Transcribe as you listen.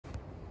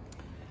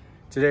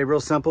Today,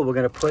 real simple, we're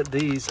gonna put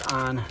these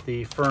on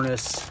the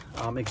furnace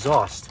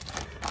exhaust.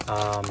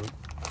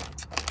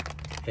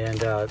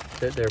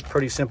 They're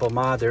pretty simple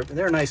mod.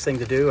 They're a nice thing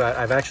to do.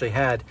 I've actually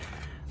had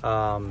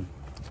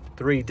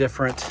 3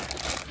 different,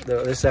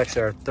 this is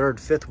actually our 3rd,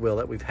 5th wheel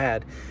that we've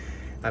had.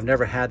 I've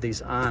never had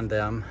these on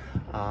them,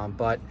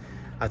 but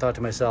I thought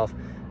to myself,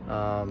 you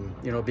know,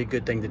 it'd be a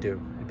good thing to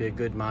do. It'd be a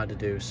good mod to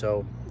do.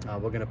 So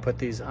we're gonna put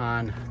these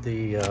on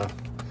the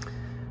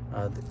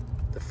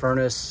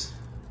furnace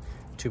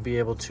to be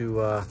able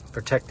to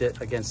protect it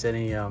against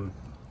any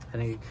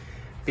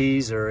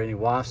bees or any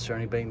wasps or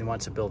anybody that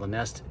wants to build a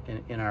nest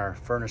in our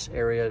furnace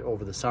area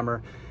over the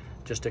summer,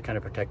 just to kind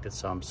of protect it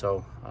some.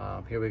 So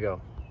here we go.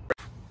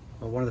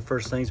 Well, one of the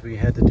first things we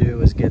had to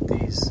do is get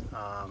these,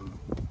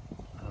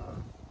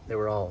 they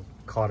were all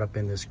caught up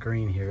in this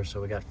green here, so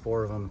we got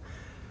 4 of them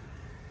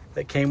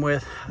that came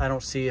with. I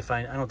don't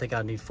think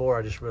I need 4.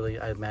 I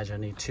imagine I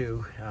need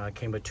 2.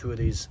 Came with 2 of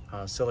these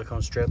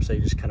silicone strips that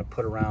you just kind of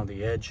put around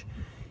the edge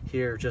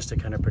here, just to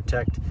kind of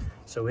protect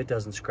so it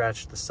doesn't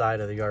scratch the side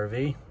of the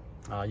RV.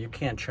 You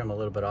can trim a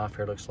little bit off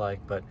here, looks like,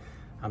 but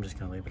I'm just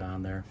gonna leave it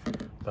on there.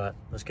 But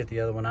let's get the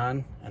other one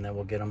on and then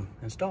we'll get them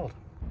installed.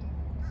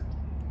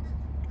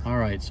 All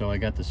right, so I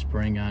got the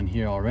spring on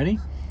here already,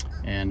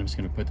 and I'm just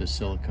gonna put the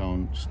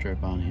silicone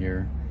strip on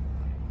here.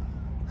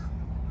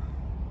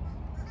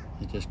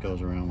 It just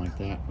goes around like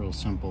that, real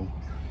simple.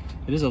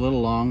 It is a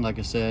little long, like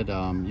I said.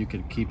 You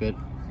could keep it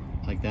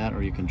like that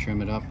or you can trim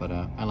it up, but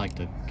I like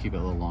to keep it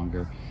a little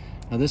longer.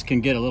 Now this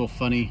can get a little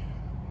funny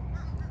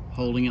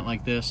holding it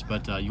like this,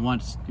 but you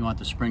want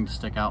the spring to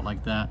stick out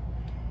like that,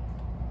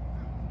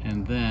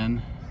 and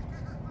then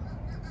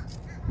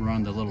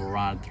run the little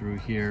rod through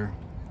here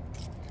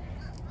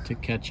to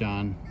catch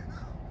on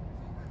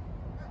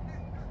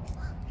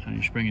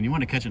your spring. And you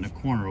want to catch it in a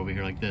corner over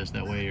here like this,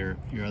 that way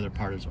your other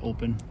part is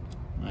open.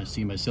 I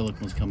see my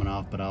silicone's coming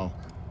off, but I'll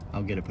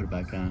get it, put it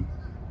back on.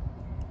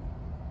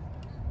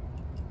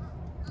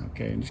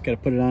 Okay, just got to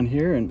put it on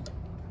here and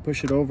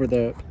push it over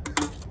the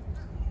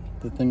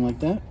thing like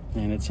that,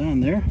 and it's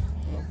on there.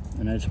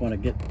 And I just want to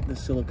get the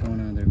silicone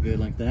on there good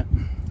like that,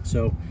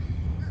 so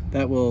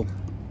that will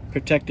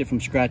protect it from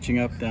scratching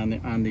up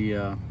on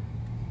this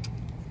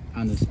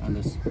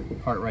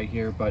part right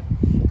here. But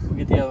we'll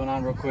get the other one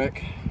on real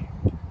quick.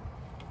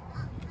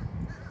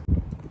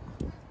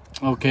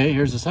 Okay,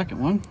 here's the second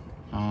one.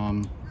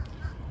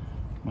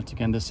 Once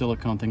again, this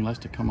silicone thing likes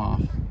to come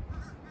off,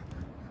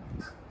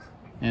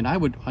 and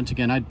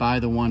I'd buy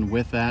the one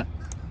with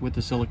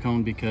the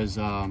silicone, because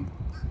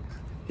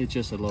it's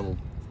just a little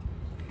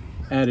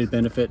added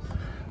benefit.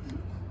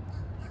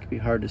 It could be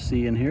hard to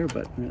see in here,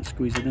 but I'm gonna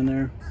squeeze it in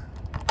there.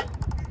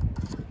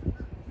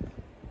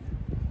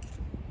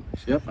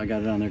 Yep, I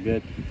got it on there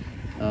good.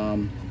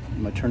 I'm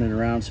gonna turn it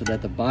around so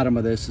that the bottom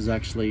of this is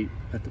actually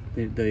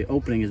the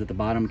opening is at the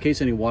bottom, in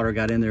case any water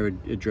got in there,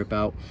 it'd drip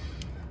out.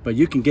 But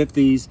you can get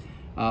these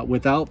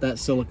without that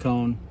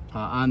silicone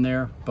on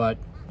there. But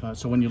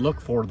so when you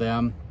look for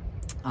them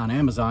on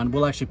Amazon,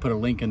 we'll actually put a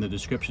link in the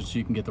description so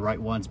you can get the right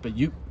ones.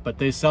 But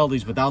they sell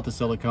these without the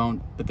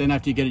silicone, but then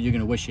after you get it, you're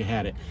gonna wish you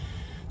had it.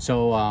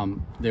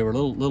 So they were a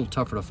little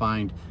tougher to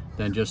find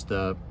than just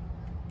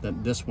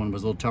this one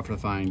was a little tougher to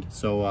find.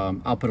 So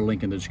I'll put a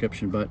link in the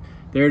description, but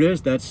there it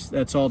is.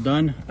 That's all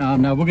done.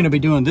 Now we're gonna be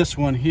doing this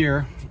one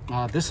here.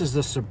 This is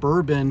the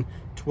Suburban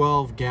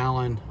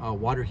 12-gallon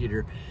water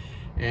heater.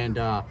 And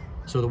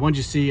so the ones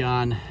you see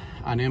on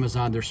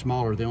Amazon, they're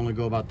smaller. They only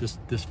go about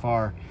this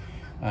far.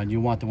 And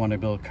you want the one to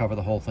be able to cover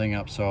the whole thing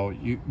up. So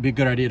it'd be a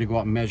good idea to go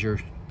out and measure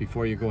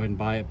before you go ahead and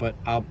buy it. But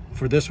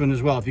for this one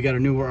as well, if you got a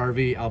newer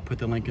RV, I'll put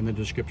the link in the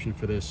description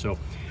for this. So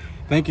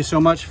thank you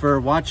so much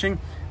for watching.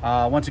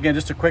 Once again,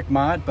 just a quick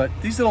mod, but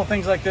these little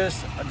things like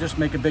this just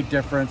make a big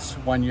difference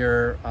when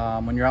you're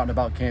out and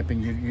about camping.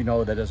 You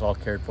know that it's all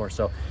cared for.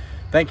 So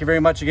thank you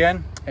very much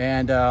again,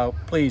 and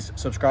please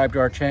subscribe to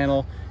our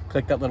channel.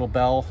 Click that little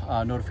bell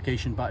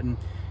notification button,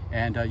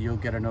 and you'll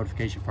get a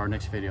notification for our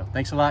next video.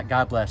 Thanks a lot.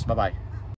 God bless. Bye-bye.